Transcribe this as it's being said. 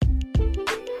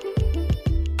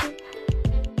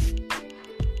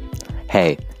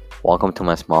Hey, welcome to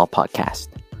my small podcast.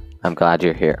 I'm glad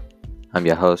you're here. I'm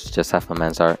your host, Joseph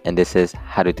Manzar, and this is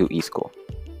How to Do eSchool.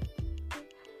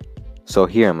 So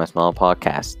here in my small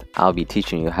podcast, I'll be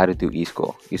teaching you how to do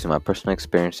eSchool using my personal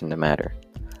experience in the matter.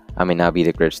 I may not be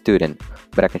the great student,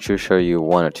 but I can sure show you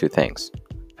one or two things,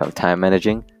 from time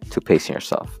managing to pacing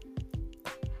yourself.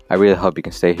 I really hope you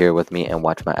can stay here with me and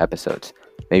watch my episodes.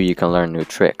 Maybe you can learn new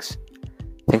tricks.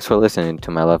 Thanks for listening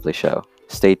to my lovely show.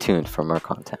 Stay tuned for more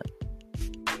content.